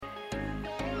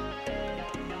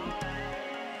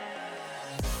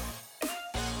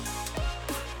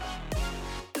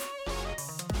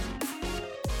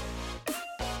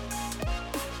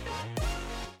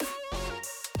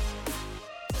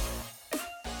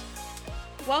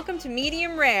Welcome to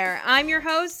Medium Rare. I'm your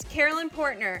host, Carolyn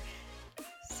Portner.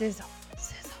 Sizzle,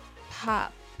 sizzle,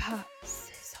 pop, pop,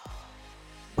 sizzle.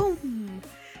 Boom.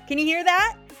 Can you hear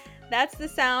that? That's the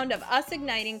sound of us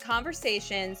igniting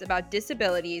conversations about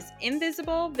disabilities,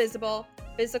 invisible, visible,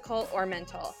 physical, or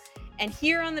mental. And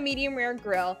here on the Medium Rare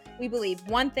Grill, we believe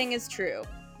one thing is true.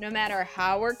 No matter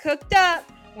how we're cooked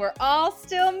up, we're all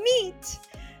still meat.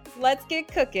 Let's get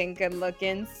cooking, good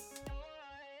lookins.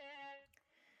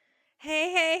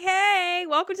 Hey.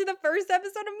 Welcome to the first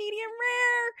episode of Medium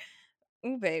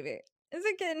Rare. Ooh, baby. Is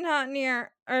it getting hot in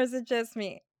here or is it just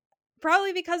me?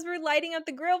 Probably because we're lighting up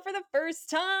the grill for the first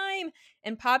time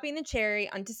and popping the cherry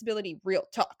on disability real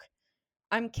talk.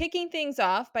 I'm kicking things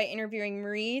off by interviewing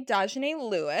Marie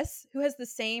Dagenais-Lewis, who has the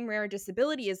same rare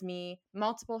disability as me,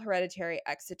 multiple hereditary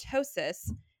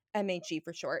exotosis, MHE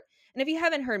for short. And if you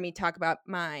haven't heard me talk about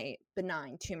my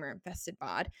benign tumor-infested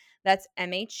bod, that's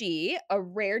MHE, a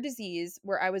rare disease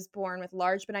where I was born with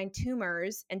large benign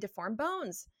tumors and deformed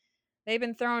bones. They've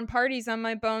been throwing parties on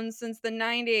my bones since the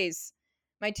 90s.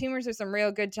 My tumors are some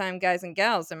real good time guys and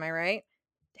gals, am I right?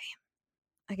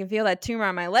 I can feel that tumor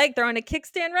on my leg throwing a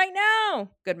kickstand right now.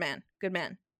 Good man.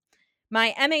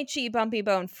 My MHE bumpy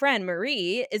bone friend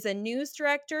Marie is a news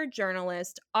director,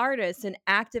 journalist, artist, and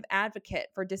active advocate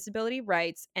for disability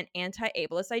rights and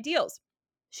anti-ableist ideals.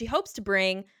 She hopes to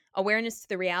bring awareness to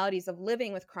the realities of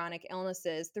living with chronic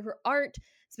illnesses through her art,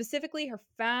 specifically her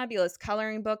fabulous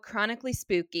coloring book, Chronically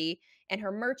Spooky, and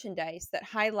her merchandise that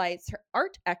highlights her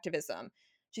art activism.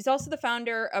 She's also the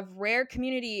founder of Rare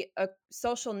Community, a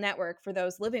social network for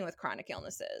those living with chronic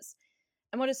illnesses.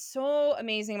 And what is so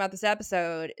amazing about this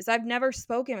episode is I've never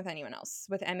spoken with anyone else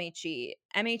with MHE.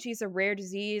 MHE is a rare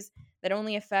disease that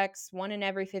only affects 1 in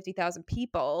every 50,000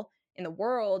 people in the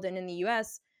world. And in the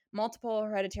US, multiple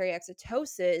hereditary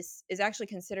exotosis is actually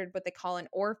considered what they call an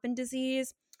orphan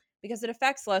disease because it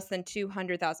affects less than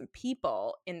 200,000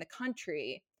 people in the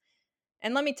country.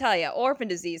 And let me tell you, orphan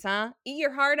disease, huh? Eat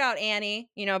your heart out,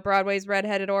 Annie. You know, Broadway's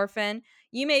redheaded orphan.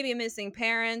 You may be missing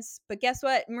parents, but guess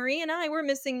what? Marie and I, we're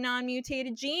missing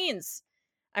non-mutated genes.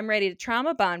 I'm ready to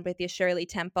trauma bond with you, Shirley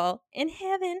Temple, in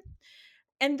heaven.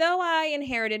 And though I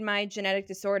inherited my genetic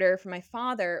disorder from my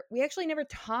father, we actually never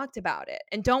talked about it.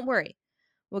 And don't worry,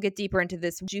 we'll get deeper into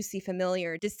this juicy,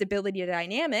 familiar disability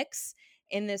dynamics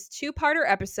in this two-parter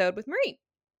episode with Marie.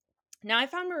 Now, I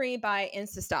found Marie by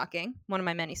Insta-stalking, one of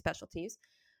my many specialties,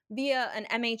 via an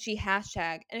MHE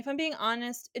hashtag. And if I'm being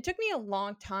honest, it took me a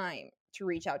long time to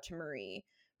reach out to Marie.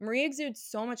 Marie exudes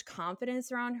so much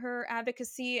confidence around her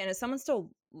advocacy. And as someone still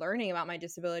learning about my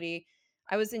disability,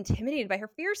 I was intimidated by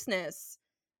her fierceness.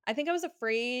 I think I was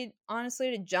afraid, honestly,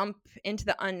 to jump into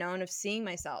the unknown of seeing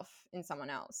myself in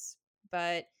someone else.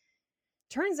 But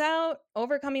turns out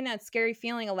overcoming that scary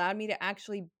feeling allowed me to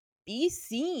actually be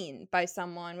seen by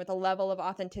someone with a level of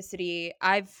authenticity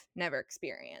I've never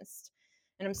experienced.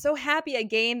 And I'm so happy I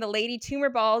gained the lady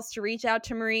tumor balls to reach out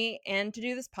to Marie and to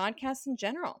do this podcast in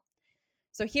general.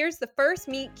 So here's the first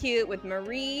meet cute with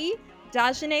Marie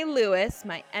Dagenais-Lewis,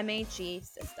 my MHE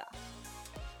sister.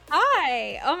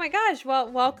 Hi. Oh my gosh.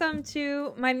 Well, welcome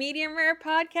to my Medium Rare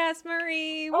podcast,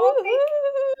 Marie.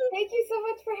 Thank you so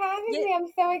much for having me. I'm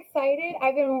so excited.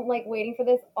 I've been waiting for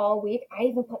this all week. I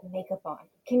even put makeup on.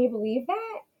 Can you believe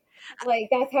that?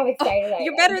 That's how excited I am.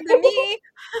 You're better than me.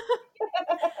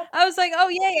 I was like, oh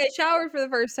yay, I showered for the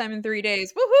first time in 3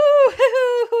 days. Woohoo!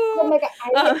 Oh my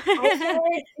god, I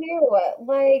showered too.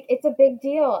 It's a big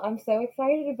deal. I'm so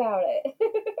excited about it.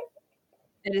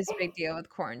 It is a big deal with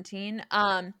quarantine.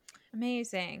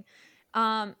 Amazing.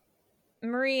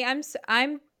 Marie, I'm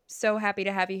so happy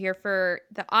to have you here. For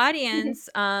the audience,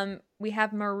 we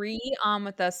have Marie on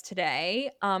with us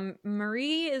today.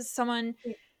 Marie is someone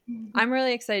I'm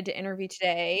really excited to interview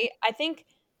today. I think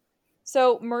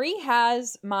so. Marie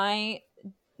has the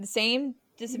same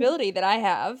disability that I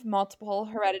have, multiple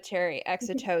hereditary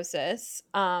exotosis,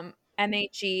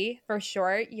 MHE for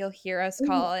short. You'll hear us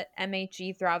call it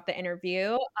MHE throughout the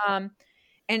interview. And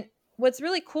what's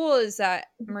really cool is that,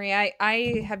 Marie,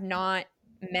 I have not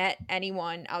met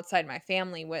anyone outside my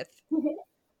family with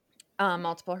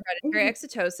multiple hereditary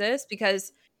exotosis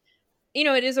because, you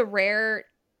know, it is a rare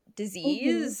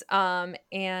disease. And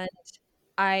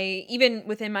I, even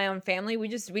within my own family, we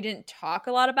didn't talk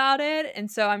a lot about it. And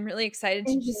so I'm really excited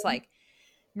to just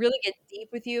really get deep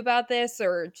with you about this,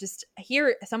 or just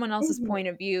hear someone else's point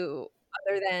of view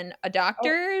other than a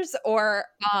doctor's or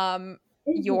my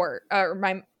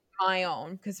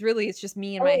own, because really it's just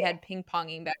me in my head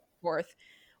ping-ponging back and forth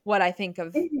what I think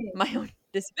of my own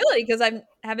disability, because I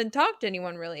haven't talked to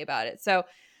anyone really about it. So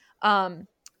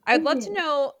I'd love to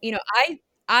know, you know,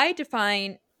 I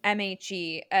define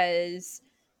MHE as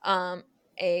um,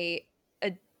 a,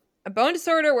 a a bone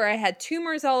disorder where I had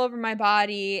tumors all over my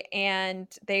body, and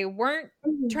they weren't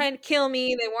Mhm. trying to kill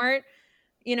me. They weren't,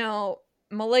 you know,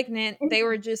 malignant. They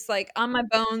were Mhm. just like on my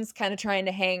bones, kind of trying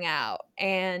to hang out.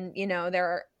 And there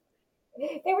are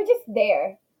They were just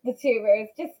there, the tumors,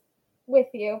 just with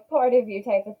you, part of you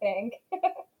type of thing.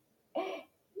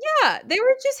 yeah, they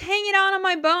were just hanging out on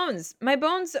my bones. Our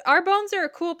bones are a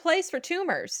cool place for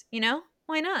tumors.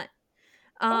 Why not?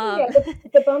 Oh yeah, Um,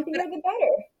 the but bumpier the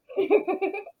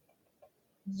better.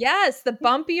 yes, the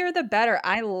bumpier the better.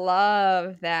 I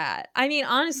love that. I mean,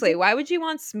 honestly, why would you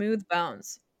want smooth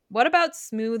bones? What about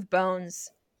smooth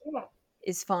bones Yeah.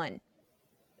 is fun?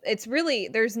 It's really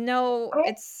there's no I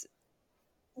it's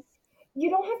You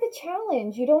don't have the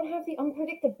challenge. You don't have the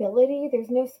unpredictability. There's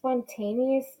no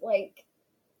spontaneous like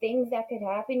things that could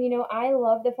happen. I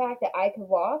love the fact that I could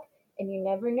walk and you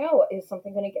never know, is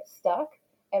something going to get stuck?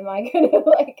 Am I going to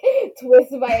like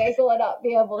twist my ankle and not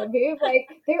be able to move? Like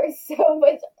there is so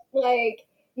much like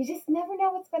you just never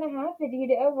know what's going to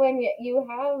happen, when you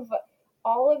have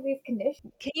all of these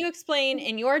conditions. Can you explain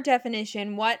in your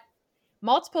definition what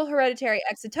multiple hereditary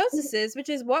exotosis is, which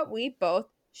is what we both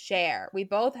share? We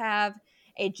both have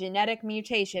a genetic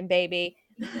mutation, baby.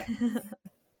 Yes.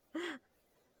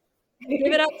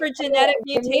 Give it up for genetic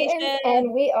We're mutants mutation.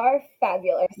 and we are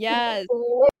fabulous. Yes.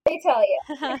 Let me tell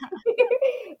you.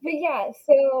 But yeah,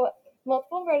 so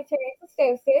multiple hereditary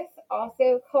cystosis,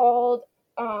 also called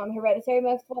hereditary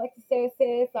multiple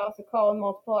exostosis, also called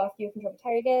multiple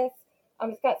osteochondromatidis.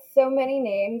 It's got so many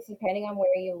names depending on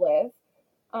where you live.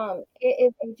 It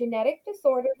is a genetic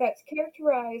disorder that's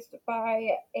characterized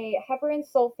by a heparan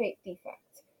sulfate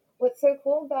defect. What's so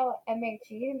cool about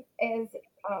MHE is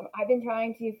I've been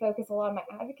trying to focus a lot of my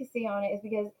advocacy on it is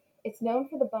because it's known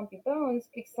for the bumpy bones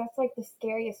because that's like the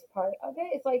scariest part of it.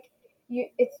 It's like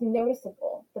it's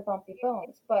noticeable, the bumpy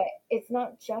bones, but it's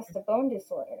not just a bone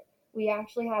disorder. We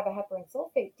actually have a heparan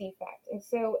sulfate defect. And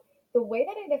so the way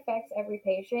that it affects every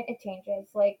patient, it changes.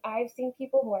 Like I've seen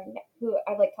people who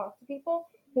I've like talked to people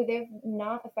who they're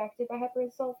not affected by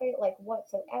heparan sulfate like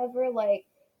whatsoever. Like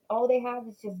all they have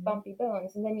is just bumpy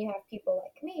bones. And then you have people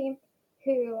like me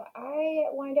who I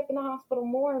wind up in the hospital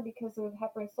more because of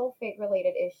heparan sulfate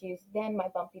related issues than my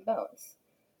bumpy bones.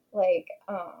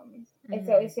 And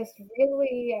so Mhm. it's just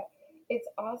really, it's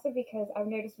awesome because I've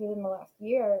noticed within the last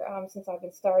year, since I've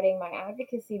been starting my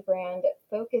advocacy brand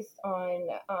focused on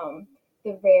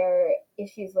the rare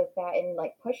issues with that and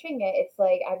like pushing it, it's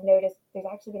like I've noticed there's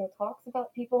actually been talks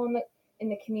about people in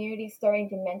the community starting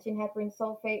to mention heparan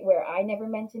sulfate where I never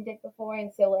mentioned it before,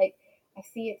 and so like I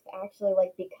see it's actually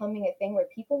like becoming a thing where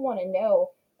people want to know,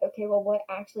 okay, well, what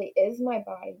actually is my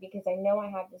body? Because I know I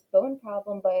have this bone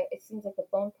problem, but it seems like the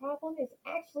bone problem is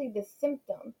actually the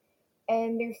symptom.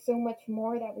 And there's so much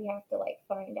more that we have to like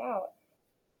find out.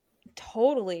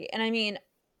 Totally. And I mean,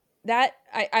 that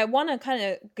I want to kind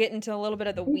of get into a little bit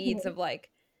of the weeds Hmm. of like,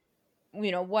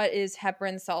 what is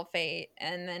heparan sulfate,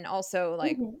 and then also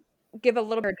like Hmm. give a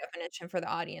little bit of definition for the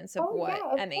audience of Oh, what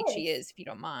yeah, of MHE course. is, if you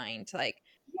don't mind. Like,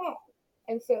 Yeah.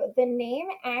 And so the name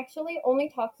actually only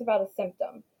talks about a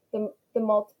symptom, the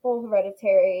multiple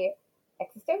hereditary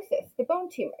exostosis, the bone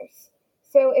tumors.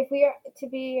 So if we are to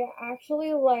be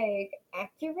actually like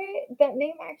accurate, that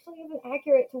name actually isn't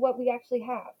accurate to what we actually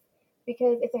have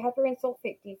because it's a heparan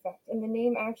sulfate defect, and the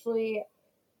name actually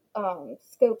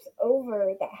scopes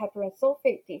over that heparan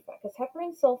sulfate defect because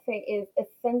heparan sulfate is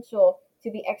essential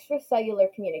to the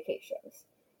extracellular communications.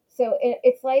 So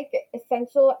it's like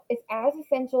essential, it's as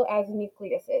essential as a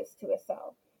nucleus is to a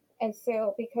cell. And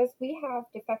so because we have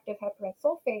defective heparan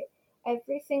sulfate,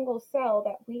 every single cell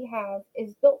that we have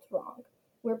is built wrong.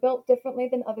 We're built differently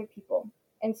than other people.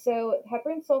 And so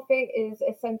heparan sulfate is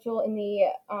essential in the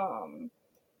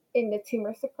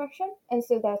tumor suppression. And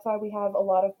so that's why we have a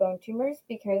lot of bone tumors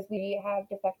because we have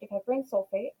defective heparan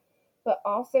sulfate. But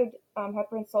also,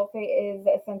 heparan sulfate is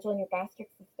essential in your gastric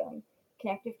system,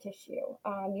 connective tissue,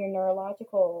 your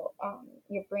neurological,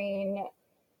 your brain,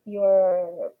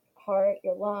 your heart,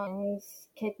 your lungs,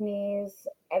 kidneys,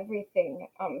 everything.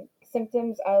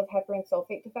 Symptoms of heparan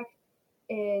sulfate defect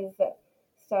is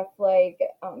stuff like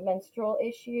menstrual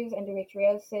issues,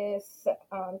 endometriosis,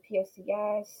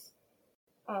 POCS,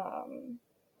 um,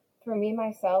 for me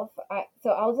myself,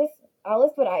 I'll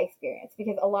list what I experienced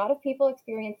because a lot of people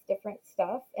experience different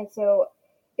stuff, and so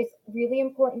it's really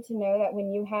important to know that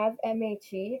when you have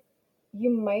MHE, you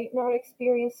might not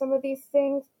experience some of these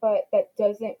things, but that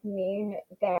doesn't mean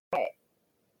that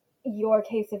your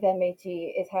case of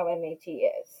MHE is how MHE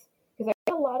is. Because I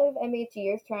get a lot of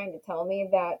MHEers trying to tell me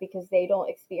that because they don't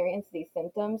experience these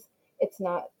symptoms, it's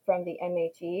not from the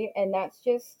MHE, and that's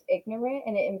just ignorant,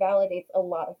 and it invalidates a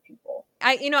lot of people.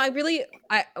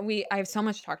 I have so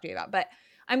much to talk to you about, but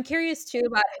I'm curious too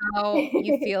about how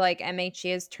you feel like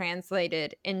MHE is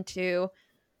translated into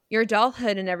your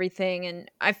adulthood and everything.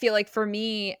 And I feel like for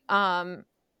me,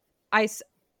 I s-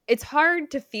 it's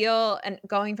hard to feel and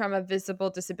going from a visible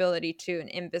disability to an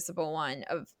invisible one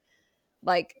of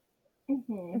like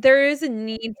Mhm. there is a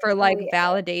need for Oh, like yeah.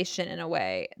 validation in a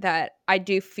way that I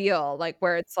do feel like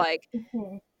where it's like,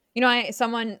 Mhm.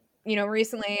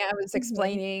 recently I was Mhm.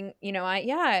 explaining,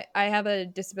 I have a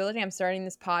disability. I'm starting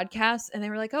this podcast. And they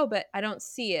were like, oh, but I don't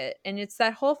see it. And it's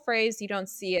that whole phrase, you don't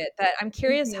see it, that I'm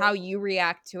curious Mhm. how you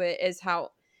react to it, is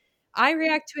how I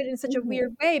react to it in such a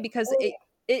weird Mhm. way because Oh,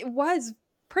 it was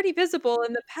pretty visible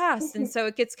in the yeah. past. And Mhm. so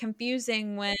it gets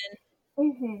confusing when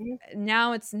Mhm.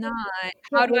 now it's not.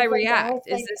 Yeah, How do I it's like now react? it's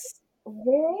Is like, this,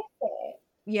 where is it?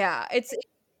 yeah,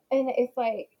 And it's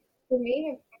like, for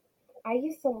me, I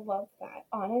used to love that,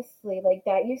 honestly. Like,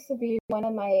 that used to be one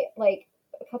of my, like,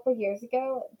 a couple years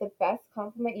ago, the best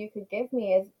compliment you could give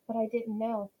me is, but I didn't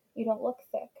know. You don't look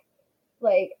sick.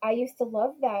 Like, I used to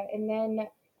love that. And then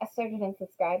I started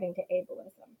unsubscribing to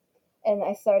ableism. And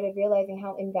I started realizing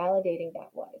how invalidating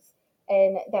that was.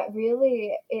 And that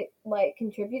really, it like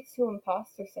contributes to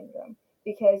imposter syndrome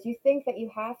because you think that you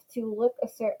have to look a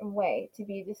certain way to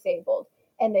be disabled.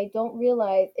 And they don't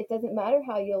realize it doesn't matter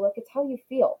how you look, it's how you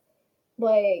feel.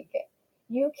 Like,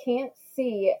 you can't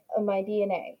see my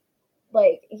DNA.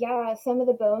 Like, yeah, some of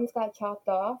the bones got chopped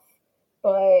off,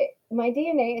 but my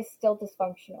DNA is still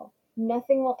dysfunctional.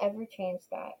 Nothing will ever change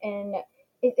that. And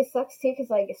it sucks too because,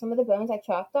 like, some of the bones I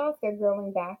chopped off, they're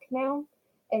growing back now.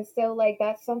 And so, like,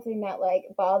 that's something that,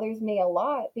 like, bothers me a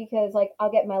lot because, like,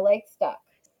 I'll get my leg stuck.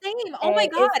 same. Oh my And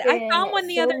god, it's I been found one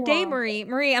the so other day, long. Marie.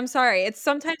 Marie, I'm sorry. It's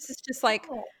just like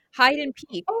Yeah. hide and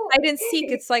peek, Oh, hide and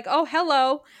seek. It's like, "Oh,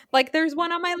 hello." Like, there's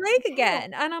one on my leg yeah.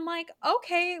 again, and I'm like,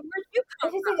 "Okay, where'd you come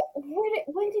It's just from? like,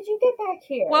 when did you get back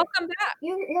here? Welcome back."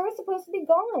 You're supposed to be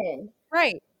gone.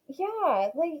 Right. Yeah,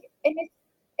 like,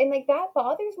 and like that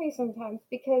bothers me sometimes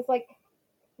because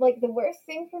like the worst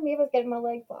thing for me was getting my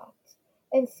leg locked.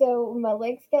 And so when my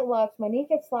legs get locked, my knee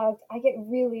gets locked, I get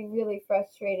really, really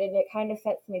frustrated and it kind of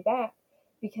sets me back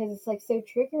because it's like so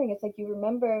triggering. It's like you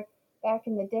remember back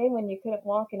in the day when you couldn't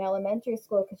walk in elementary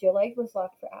school because your leg was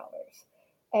locked for hours.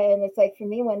 And it's like for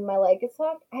me, when my leg gets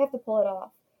locked, I have to pull it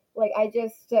off. Like I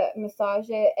just massage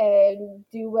it and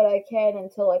do what I can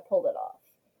until I pull it off.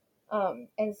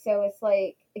 And so it's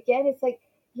like, again, it's like,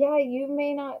 yeah, you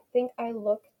may not think I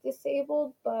look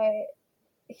disabled, but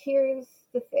here's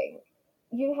the thing,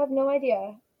 you have no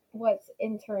idea what's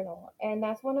internal, and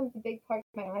that's one of the big parts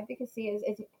of my advocacy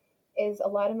is a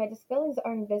lot of my disabilities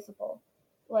are invisible,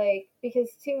 like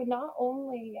because too not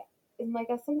only and like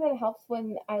that's something that helps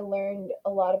when I learned a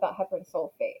lot about heparin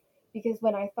sulfate because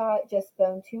when I thought just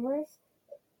bone tumors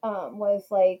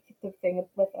was like the thing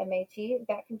with MHE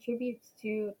that contributes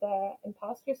to the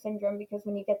imposter syndrome because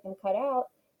when you get them cut out,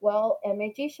 well,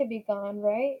 MHE should be gone,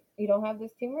 right? You don't have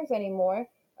those tumors anymore.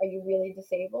 Are you really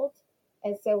disabled?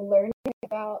 And so learning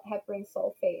about heparin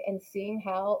sulfate and seeing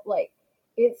how like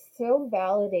it's so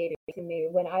validating to me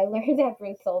when I learned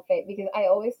heparin sulfate because I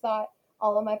always thought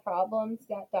all of my problems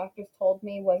that doctors told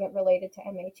me wasn't related to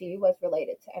MHE was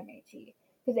related to MHE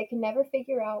because they can never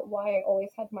figure out why I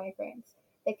always had migraines.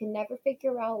 They can never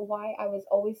figure out why I was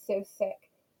always so sick.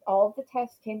 All of the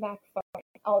tests came back fine.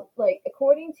 Like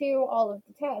according to all of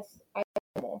the tests, I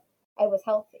was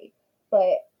healthy,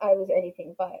 but I was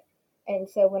anything but. And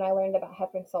so when I learned about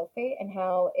heparin sulfate and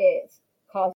how it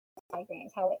causes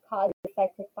migraines, how it causes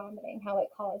cyclic vomiting, how it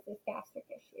causes gastric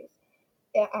issues,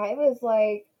 I was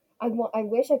like, I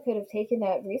wish I could have taken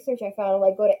that research I found and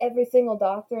like go to every single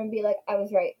doctor and be like, I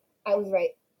was right, I was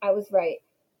right, I was right,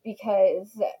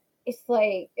 because it's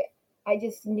like I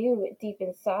just knew deep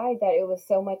inside that it was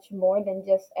so much more than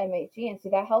just MHG, and so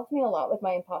that helped me a lot with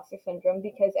my imposter syndrome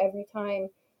because every time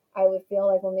I would feel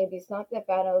like, well, maybe it's not that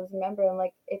bad, I was remembering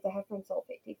like it's a heparin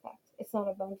sulfate defect. It's not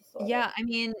a bone disorder. Yeah, I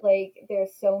mean, Like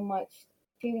there's so much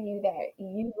to you that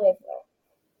you live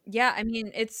yeah, I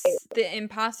mean, it's the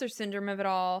imposter syndrome of it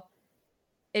all.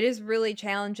 It is really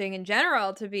challenging in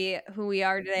general to be who we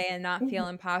are today and not with. feel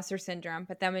imposter syndrome.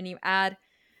 But then when you add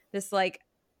this like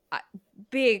uh,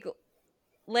 big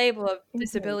label of Mhm.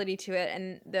 disability to it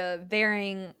and the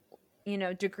varying,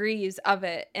 degrees of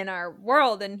it in our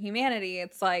world and humanity,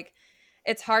 it's like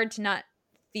it's hard to not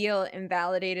feel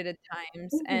invalidated at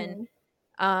times. And Mhm.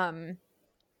 um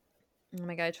oh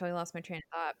my god, I totally lost my train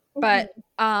of thought. But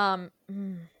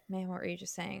Mhm. man, what were you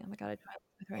just saying? Oh my god, I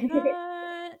totally Okay,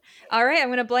 that. All right, I'm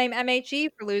gonna blame MHE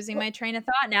for losing my train of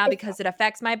thought now It's because it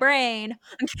affects my brain.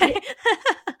 Okay.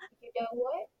 you know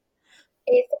what?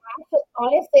 It's actually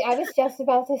honestly, I was just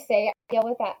about to say I deal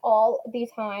with that all the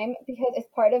time because it's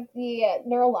part of the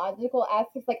neurological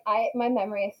aspects. Like my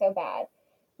memory is so bad.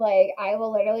 Like I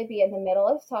will literally be in the middle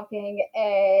of talking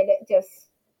and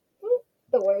just whoop,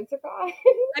 the words are gone.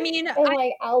 I mean, I And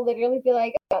like I'll literally be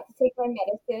like about to take my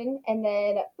medicine and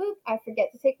then boop, I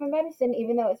forget to take my medicine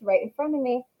even though it's right in front of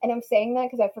me. And I'm saying that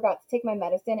because I forgot to take my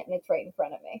medicine and it's right in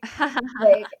front of me.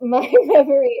 Like my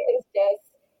memory is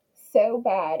just so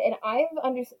bad, and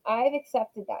I've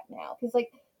accepted that now because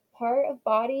like part of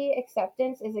body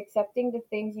acceptance is accepting the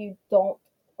things you don't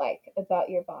like about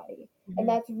your body, and Mhm.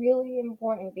 that's really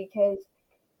important because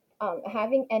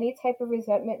having any type of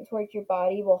resentment towards your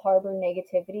body will harbor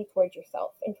negativity towards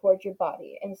yourself and towards your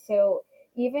body, and so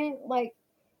even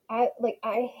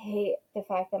I hate the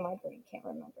fact that my brain can't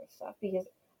remember stuff because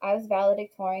I was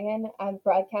valedictorian. I'm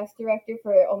broadcast director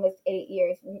for almost 8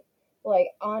 years.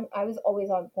 I was always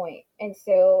on point, and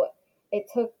so it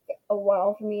took a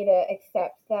while for me to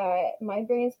accept that my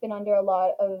brain's been under a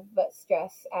lot of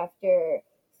stress after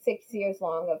 6 years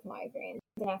long of migraines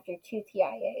and after two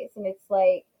TIAs, and it's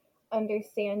like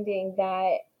understanding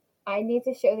that I need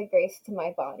to show the grace to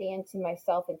my body and to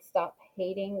myself and stop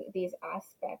hating these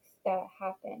aspects that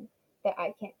happen that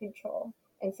I can't control.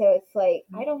 And so it's like,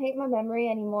 I don't hate my memory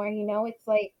anymore. It's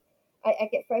like, I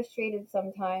get frustrated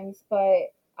sometimes,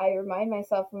 but I remind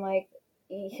myself, I'm like,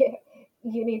 yeah,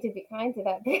 you need to be kind to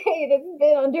that brain. It's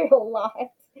been under a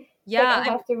lot. Like, Yeah,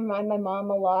 I have to remind my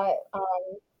mom a lot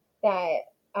that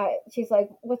she's like,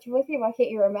 "What's with you? Why can't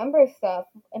you remember stuff?"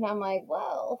 And I'm like,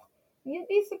 "Well, you'd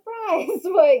be surprised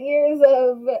what years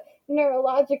of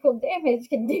neurological damage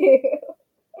can do."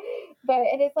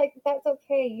 And it's like that's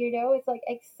okay, it's like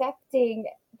accepting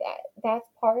that that's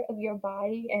part of your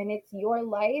body and it's your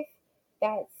life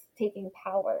that's taking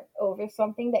power over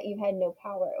something that you had no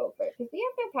power over because we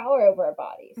have no power over our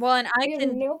bodies. well, and I We have can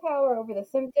no power over the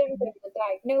symptoms, over the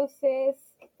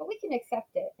diagnosis, but we can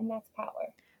accept it, and that's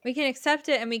power. we can accept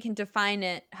it and we can define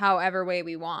it however way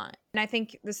we want. And I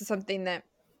think this is something that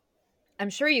I'm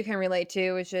sure you can relate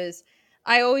to, which is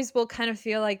I always will kind of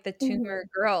feel like the tumor Hmm.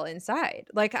 girl inside.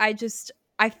 Like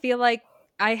I feel like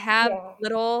I have Yeah.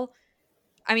 little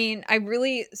I mean, I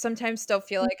really sometimes still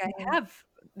feel like I Hmm. have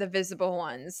the visible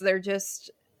ones. They're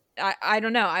just I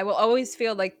don't know. I will always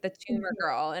feel like the tumor Hmm.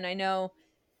 girl, and I know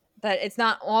that it's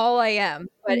not all I am,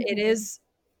 but it Hmm. is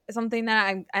something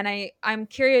that I'm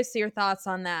curious to your thoughts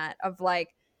on that of like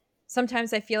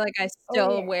sometimes I feel like I Oh still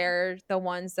yeah. wear the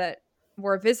ones that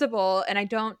were visible and I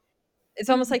don't it's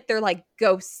almost Hmm. like they're like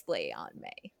ghostly on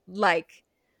me. Like,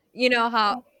 you know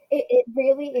how It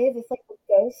really is. It's like the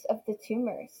ghost of the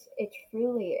tumors. It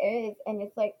truly is. And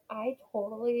it's like, I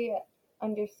totally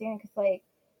understand because, like,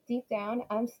 deep down,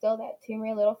 I'm still that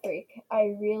tumor little freak.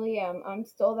 I really am. I'm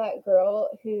still that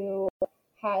girl who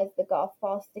has the golf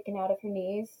ball sticking out of her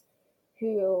knees,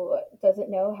 who doesn't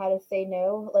know how to say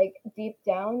no. Like, deep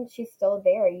down, she's still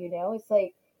there. It's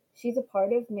like, she's a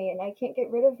part of me and I can't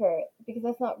get rid of her because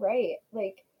that's not right.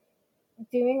 Like,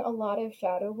 doing a lot of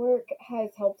shadow work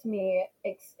has helped me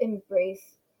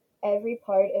embrace every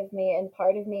part of me, and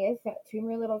part of me is that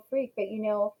tumor little freak. But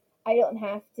I don't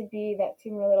have to be that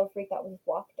tumor little freak that was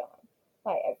walked on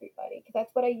by everybody because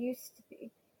that's what I used to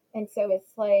be. And so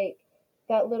it's like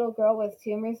that little girl with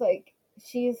tumors, like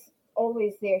she's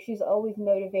always there. She's always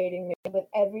motivating me with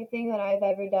everything that I've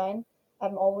ever done.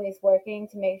 I'm always working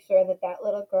to make sure that that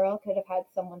little girl could have had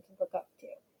someone to look up to.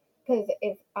 Because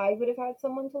if I would have had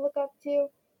someone to look up to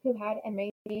who had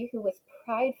MHE, who was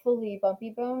pridefully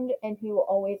bumpy boned, and who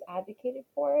always advocated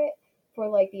for it, for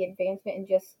like the advancement and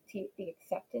just the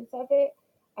acceptance of it,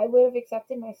 I would have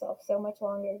accepted myself so much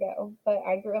longer ago. But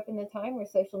I grew up in the time where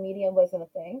social media wasn't a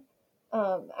thing.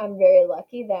 I'm very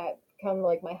lucky that come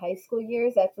like my high school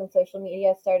years, that's when social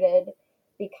media started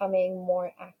becoming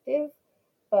more active.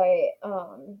 But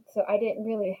so I didn't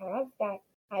really have that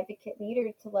advocate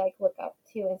leader to like look up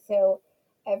to, and so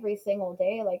every single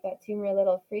day, like that tumor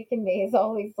little freak in me is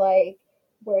always like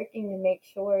working to make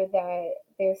sure that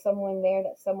there's someone there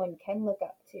that someone can look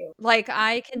up to. like,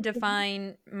 I can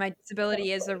define my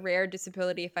disability as a Exactly. rare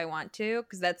disability if I want to,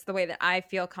 because that's the way that I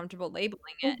feel comfortable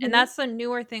labeling it, and Hmm. that's the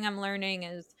newer thing I'm learning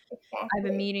is I've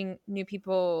been Exactly. meeting new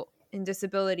people in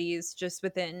disabilities just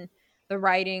within the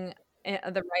writing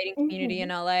community in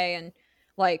Hmm. LA, and,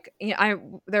 like, I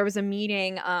there was a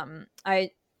meeting,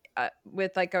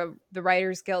 with, like, the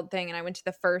Writers Guild thing, and I went to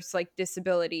the first, like,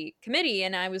 disability committee,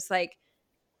 and I was like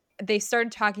they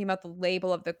started talking about the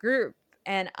label of the group,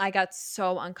 and I got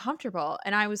so uncomfortable,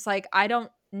 and I was like,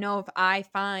 know if I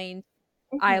find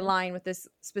I Mhm. align with this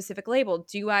specific label.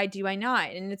 Do I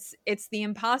not? And it's the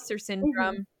imposter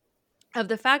Mhm. syndrome of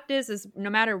the fact is no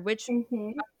matter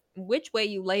Mhm. which way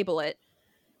you label it,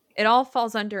 it all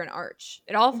falls under an arch.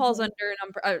 It all falls Mhm. under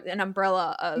an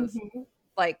umbrella of Mhm.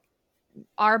 like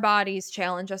our bodies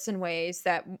challenge us in ways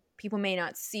that people may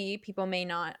not see, people may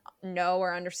not know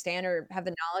or understand or have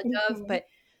the knowledge of, Mhm. but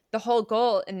the whole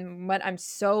goal and what I'm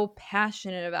so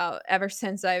passionate about ever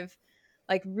since I've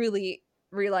like really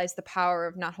realized the power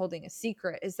of not holding a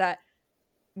secret is that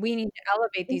we need to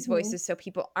elevate these Mhm. voices so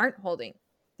people aren't holding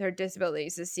their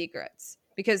disabilities as secrets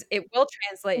because it will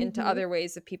translate into Mhm. other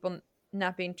ways of people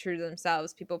not being true to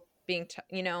themselves, people being,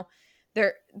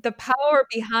 they're the power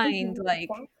behind Mhm.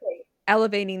 like Exactly.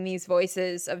 elevating these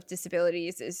voices of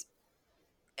disabilities is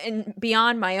and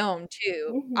beyond my own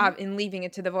too, Mhm. in leaving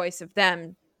it to the voice of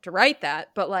them to write that,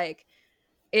 but like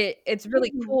it's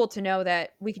really Mhm. cool to know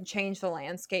that we can change the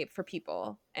landscape for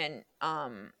people and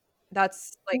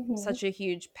that's like Mhm. such a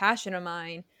huge passion of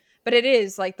mine. But it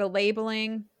is like the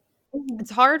labeling, Mhm.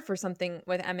 it's hard for something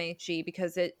with MHE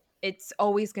because it's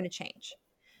always going to change.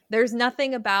 There's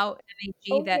nothing about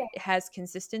MHE Oh that yeah. has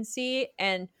consistency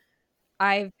and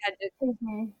I've had to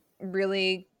Mhm.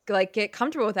 really, like, get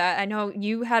comfortable with that. I know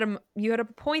you had a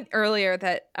point earlier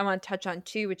that I wanna touch on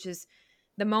too, which is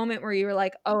the moment where you were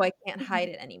like, "Oh, I can't hide Mhm.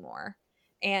 it anymore."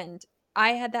 And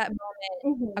I had that moment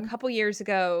a Mhm. couple years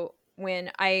ago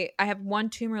when I have one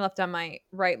tumor left on my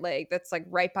right leg that's, like,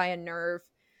 right by a nerve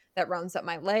that runs up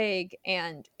my leg,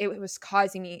 and it was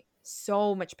causing me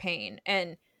so much pain,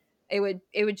 and it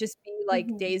would just be, like,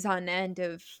 Mhm. days on end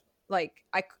of, like,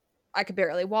 I could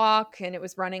barely walk, and it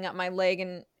was running up my leg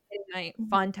and in my Mhm.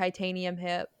 fun titanium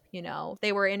hip,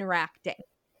 they were interacting.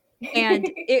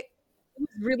 And it was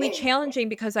really challenging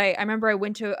because I remember I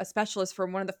went to a specialist for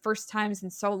one of the first times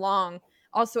in so long,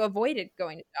 also avoided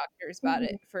going to doctors about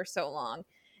it Mhm. for so long.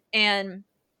 And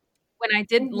when I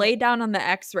did Mhm. lay down on the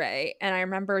X-ray, and I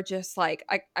remember just, like,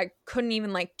 I couldn't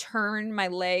even, like, turn my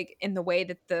leg in the way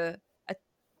that the a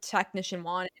technician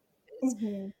wanted because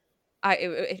Mhm.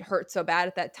 it hurt so bad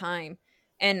at that time,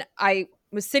 and I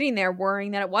was sitting there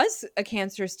worrying that it was a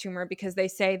cancerous tumor because they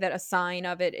say that a sign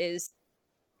of it is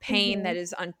pain that Mhm.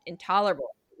 is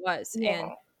intolerable. It was, and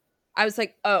Yeah. I was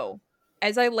like, "Oh."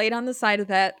 As I laid on the side of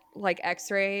that, like,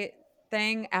 X-ray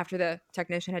thing after the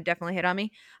technician had definitely hit on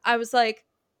me, I was like,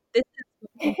 "This is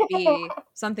going to be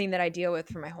something that I deal with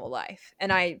for my whole life,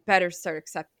 and I better start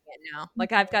accepting it now."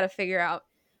 Like, I've gotta figure out,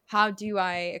 how do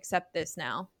I accept this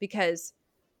now? Because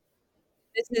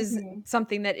this is Mhm.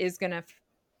 something that is gonna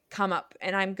come up,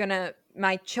 and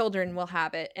my children will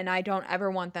have it, and I don't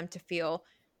ever want them to feel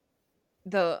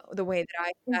the way that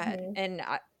I had, Mhm. and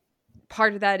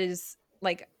part of that is,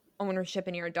 like, ownership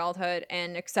in your adulthood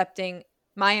and accepting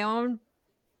my own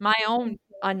my own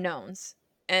unknowns,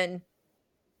 and,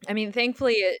 I mean,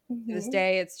 thankfully, to this Mhm.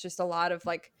 day, it's just a lot of,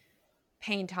 like,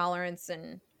 pain tolerance,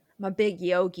 and I'm a big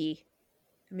yogi.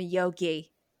 I'm a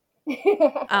yogi.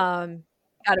 Um,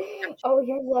 gotta stretch. Oh,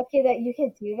 you're lucky that you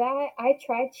could do that. I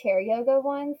tried chair yoga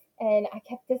once and I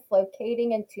kept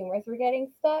dislocating and tumors were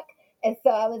getting stuck. And so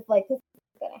I was like, this is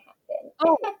gonna happen.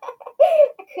 Oh,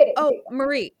 I couldn't oh, do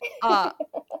Marie,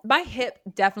 my hip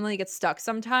definitely gets stuck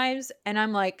sometimes, and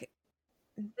I'm like,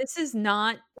 "This is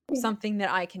not that. something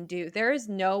that I can do." There is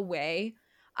no way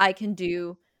I can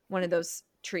do one of those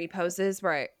tree poses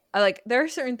where like, there are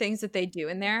certain things that they do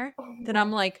in there Oh that my.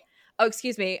 I'm like, "Oh,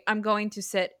 excuse me, I'm going to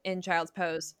sit in child's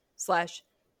pose slash,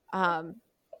 um,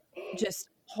 just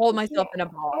hold Yeah, myself in a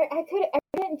ball." I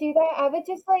couldn't do that. I would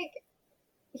just like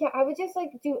yeah, I would just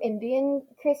like do Indian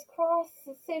crisscross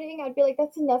sitting. I'd be like,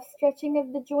 that's enough stretching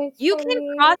of the joints You for can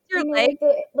me. cross your legs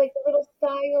Like the little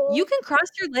you style. can cross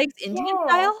your legs Indian Yeah,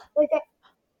 style? like that.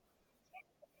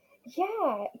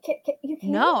 Yeah, you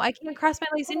can? No, I can't cross my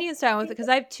legs Oh, Indian style with it see, because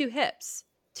I have 2 hips,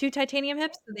 2 titanium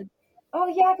hips, so they oh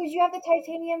yeah, because you have the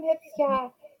titanium hips. Yeah,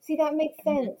 see that makes Mhm.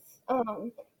 sense.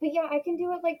 But yeah, I can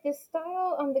do it like this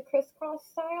style, the crisscross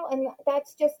style, and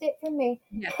that's just it for me.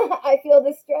 Yeah, I feel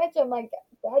the stretch. I'm like,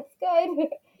 that's good.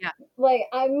 yeah. Like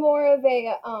I'm more of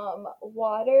a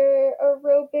water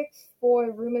aerobics for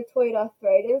rheumatoid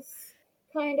arthritis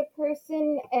kind of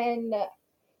person, and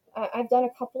I've done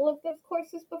a couple of those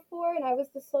courses before, and I was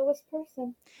the slowest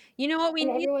person, You know what we and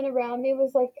need? everyone around me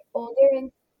was like older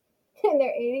and in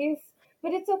their 80s.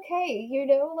 But it's okay,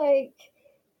 like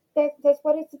that's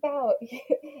what it's about.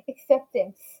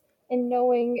 Acceptance and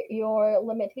knowing your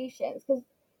limitations, because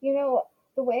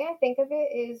the way I think of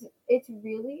it is it's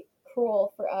really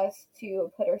cruel for us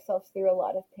to put ourselves through a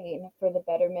lot of pain for the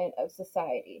betterment of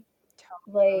society.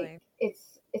 Like, Totally.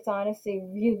 it's honestly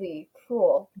really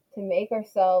cruel to make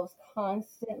ourselves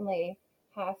constantly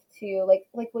have to, like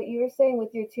what you were saying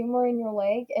with your tumor in your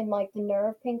leg and like the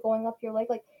nerve pain going up your leg,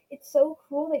 like it's so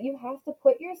cruel that you have to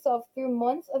put yourself through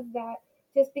months of that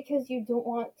just because you don't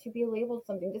want to be labeled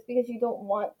something, just because you don't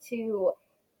want to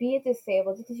be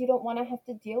disabled, just because you don't want to have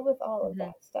to deal with all of Mhm.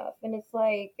 that stuff. And it's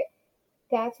like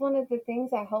that's one of the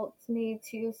things that helped me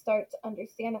to start to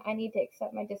understand that I need to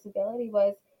accept my disability.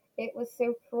 Was it was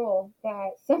so cruel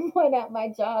that someone at my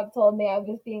job told me I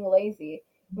was being lazy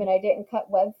when I didn't cut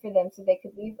web for them so they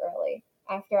could leave early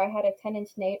after I had a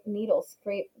 10-inch needle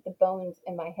scrape the bones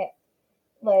in my hip.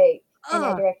 Like, and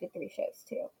I Ugh. directed 3 shows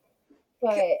too.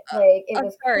 K But like it I'm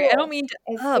was sorry, I don't cruel. mean to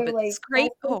And so but like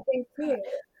scrape that's oh something god. too.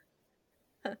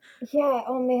 Yeah,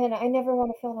 oh man, I never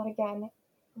want to feel that again.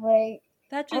 Like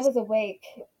That I just was awake.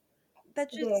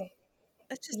 that just Ugh.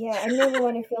 that just Yeah, I never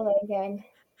want to feel that again.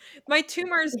 my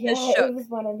tumors just Yeah, it shook. was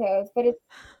one of those, but it's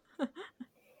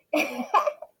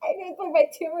I just like my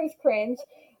tumors cringe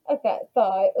at that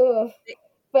thought. Ugh. It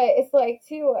But it's like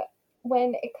too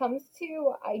when it comes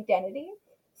to identity,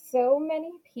 so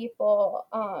many people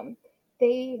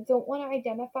they don't want to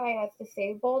identify as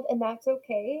disabled, and that's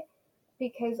okay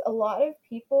because a lot of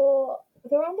people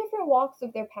they're on different walks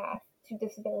of their path to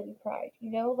disability pride.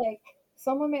 You know, like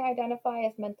someone may identify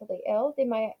as mentally ill, they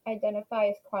might identify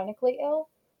as chronically ill.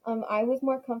 I was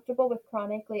more comfortable with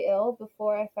chronically ill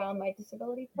before I found my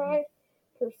disability Mhm. pride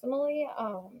personally.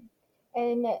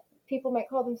 And people might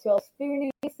call themselves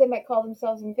spoonies, they might call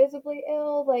themselves invisibly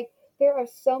ill. Like there are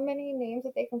so many names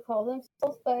that they can call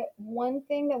themselves, but one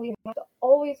thing that we have to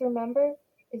always remember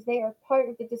is they are part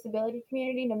of the disability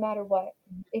community no matter what.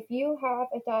 If you have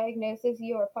a diagnosis,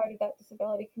 you are part of that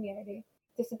disability community.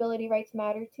 Disability rights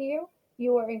matter to you.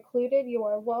 You are included, you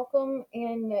are welcome,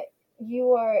 and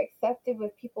you are accepted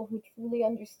with people who truly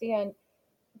understand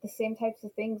the same types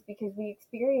of things because we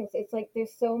experience it's like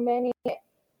there's so many,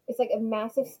 it's like a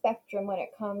massive spectrum when it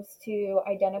comes to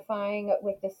identifying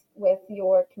with this with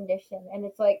your condition. And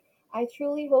it's like I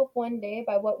truly hope one day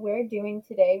by what we're doing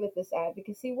today with this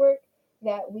advocacy work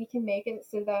that we can make it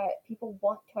so that people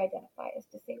want to identify as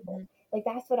disabled. Mhm. Like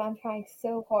that's what I'm trying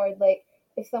so hard. Like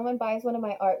if someone buys one of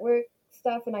my artwork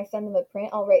stuff and I send them a print,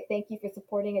 I'll write thank you for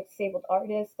supporting a disabled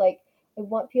artist. Like I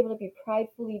want people to be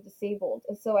pridefully disabled.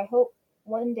 And so I hope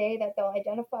one day that they'll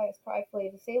identify as pridefully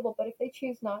disabled. But if they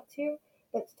choose not to,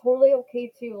 that's totally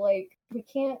okay too. Like we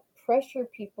can't pressure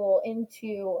people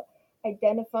into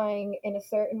identifying in a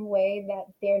certain way that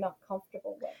they're not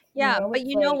comfortable with. You Yeah, know, but it's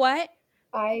you know like what?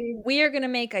 I We are gonna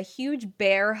make a huge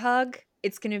bear hug.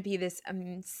 It's gonna be this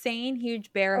insane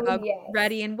huge bear oh hug yes.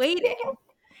 ready and waiting.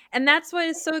 And that's what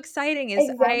is so exciting is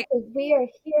I Exactly. We are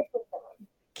here for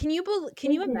can you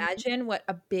them. Hmm. imagine what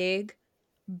a big,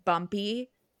 bumpy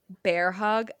bear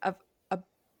hug of a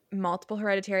multiple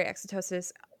hereditary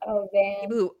exostosis Oh people man.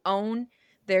 who own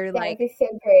their, That would like, be so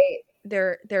great.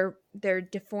 their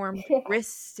deformed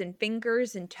wrists and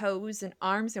fingers and toes and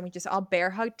arms, and we just all bear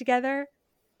hug together?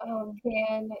 Oh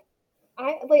man.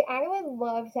 I would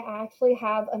love to actually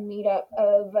have a meetup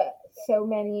of so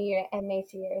many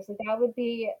MHEers. Like that would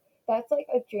be that's like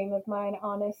a dream of mine,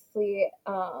 honestly.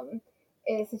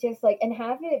 Is just like and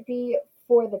have it be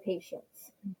for the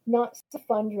patients, not a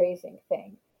fundraising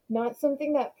thing, not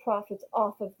something that profits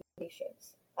off of the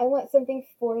patients. I want something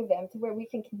for them to where we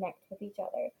can connect with each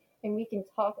other and we can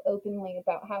talk openly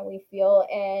about how we feel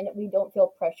and we don't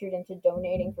feel pressured into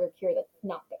donating for a cure that's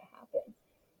not going to happen.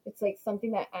 It's like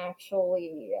something that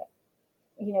actually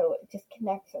just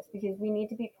connects us because we need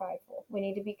to be prideful, we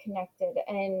need to be connected,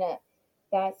 and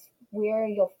that's where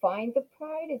you'll find the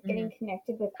pride is getting Mhm.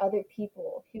 connected with other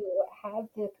people who have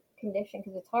the condition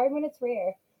because it's hard when it's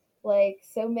rare. Like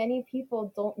so many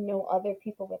people don't know other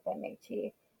people with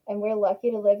MHE, and we're lucky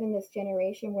to live in this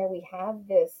generation where we have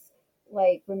this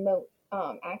like remote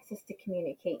access to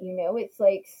communicate. It's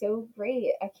like so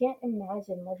great. I can't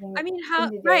imagine living I mean, in how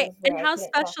the right, days where and I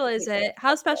couldn't talk to people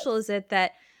how like special this. is it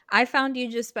that I found you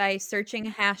just by searching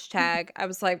a hashtag? I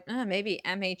was like, maybe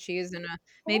MHE is in a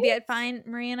maybe I'd Right? find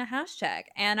Marie in a hashtag,"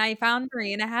 and I found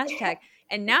Marie in a hashtag,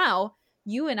 and now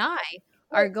you and I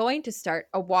are Right. going to start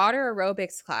a water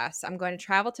aerobics class. I'm going to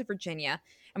travel to Virginia,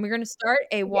 and we're gonna start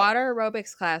a Yes. water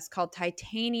aerobics class called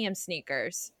titanium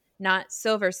sneakers, not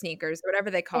silver sneakers, whatever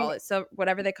they And call it, so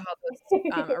whatever they call those,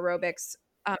 aerobics,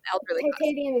 elderly class.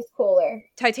 titanium is cooler.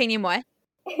 Titanium what?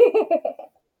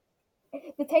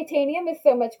 The titanium is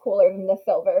so much cooler than the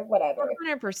silver, whatever.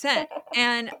 100%.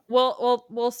 And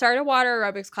we'll start a water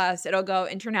aerobics class. It'll go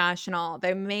international.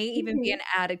 There may even be Hmm. an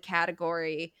added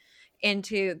category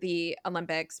into the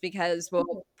Olympics because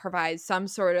we'll provide some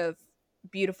sort of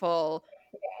beautiful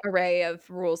array of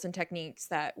rules and techniques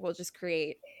that will just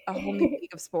create a whole new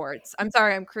league of sports. I'm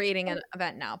sorry, I'm creating an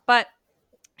event now, but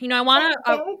I want to.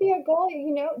 That would be a goal,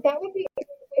 that would be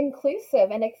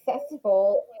inclusive and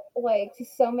accessible, like, to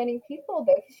so many people,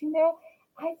 though,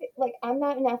 because, I'm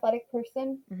not an athletic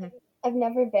person. Mhm. I've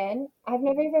never been. I've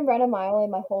never even run a mile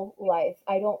in my whole life.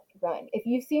 I don't run. If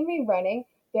you see me running,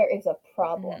 there is a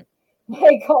problem.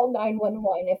 I call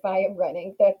 911 if I am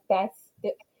running.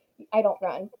 I don't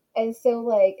run. And so,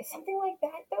 like, something like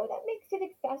that, though, that makes it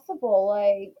accessible.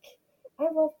 Like,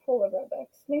 I love pool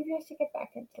aerobics. Maybe I should get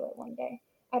back into it one day.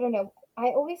 I don't know. I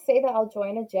always say that I'll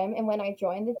join a gym, and when I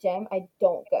join the gym, I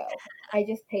don't go. I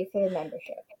just pay for the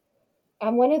membership.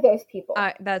 I'm one of those people.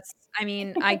 I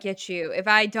get you. If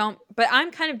I don't, but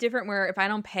I'm kind of different where if I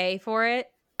don't pay for it,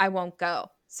 I won't go.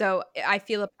 So I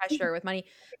feel a pressure with money.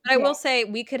 But I Yeah. will say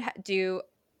we could do,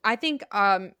 I think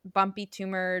bumpy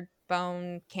tumored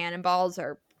bone cannonballs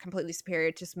are completely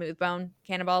superior to smooth bone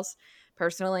cannonballs.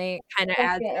 Personally, kind of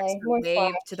adds Definitely. extra More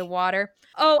wave slack. to the water.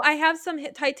 Oh, I have some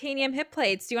titanium hip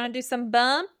plates. Do you want to do some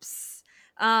bumps?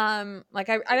 Like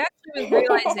I actually was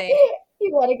realizing.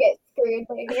 You want to get screwed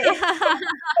later.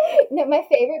 No, my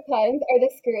favorite puns are the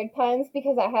screwed puns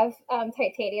because I have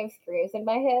titanium screws in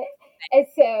my hip. And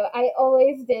so I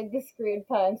always did the screwed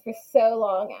puns for so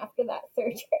long after that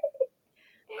surgery.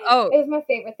 Oh. It was my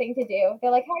favorite thing to do.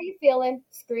 They're like, "How are you feeling?"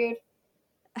 Screwed.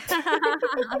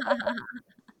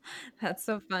 That's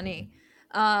so funny.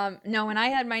 No, when I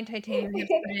had my titanium hips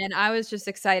put in, I was just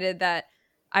excited that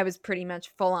I was pretty much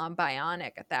full on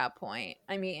bionic at that point.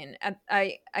 I mean,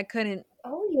 I couldn't.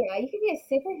 Oh yeah, you could be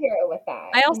a superhero with that.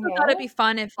 I also thought it'd be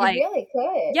fun if, You like, really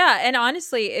could. yeah, and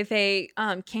honestly, if a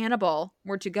cannibal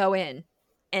were to go in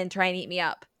and try and eat me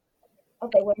up, Oh,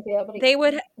 they wouldn't be able to. they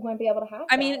would. Wouldn't be able to have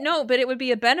I that. mean, no, but it would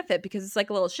be a benefit because it's like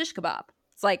a little shish kebab.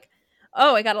 It's like,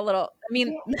 oh, I got a little. I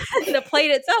mean, Yeah. the plate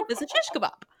itself is a shish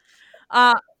kebab.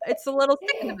 It's a little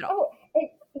thick in the middle. Oh,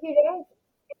 you know,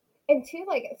 and two,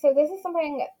 like, so this is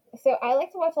something. So I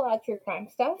like to watch a lot of true crime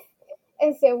stuff,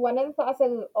 and so one of the thoughts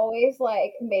that has always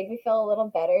like made me feel a little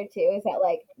better too is that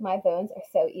like my bones are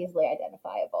so easily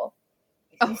identifiable.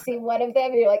 You see one of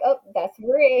them, and you're like, oh, that's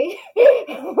Marie.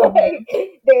 Like,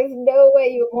 there's no way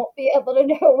you won't be able to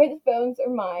know which bones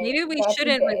are mine. Maybe we God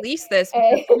shouldn't forbid. release this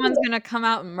because someone's gonna come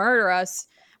out and murder us.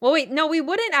 Well, wait, no, we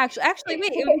wouldn't actually,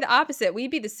 wait, it would be the opposite.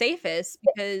 We'd be the safest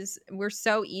because we're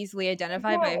so easily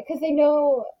identified Yeah, by. because they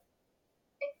know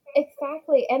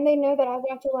exactly, and they know that I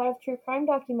watch a lot of true crime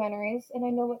documentaries, and I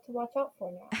know what to watch out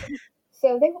for now.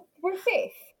 So we're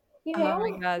safe, you Oh know.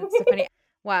 my God, it's so funny.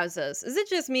 Wowzers. Is it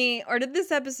just me, or did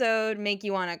this episode make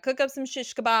you want to cook up some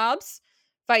shish kebabs,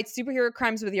 fight superhero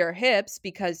crimes with your hips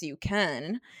because you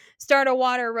can, start a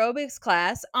water aerobics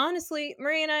class? Honestly,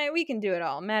 Marie and I, we can do it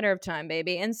all. Matter of time,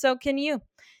 baby. And so can you.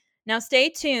 Now, stay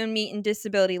tuned, meat and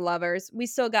disability lovers. We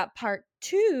still got part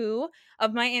 2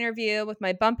 of my interview with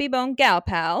my bumpy bone gal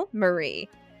pal, Marie.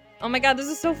 Oh my God, this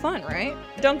is so fun, right?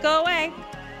 Don't go away.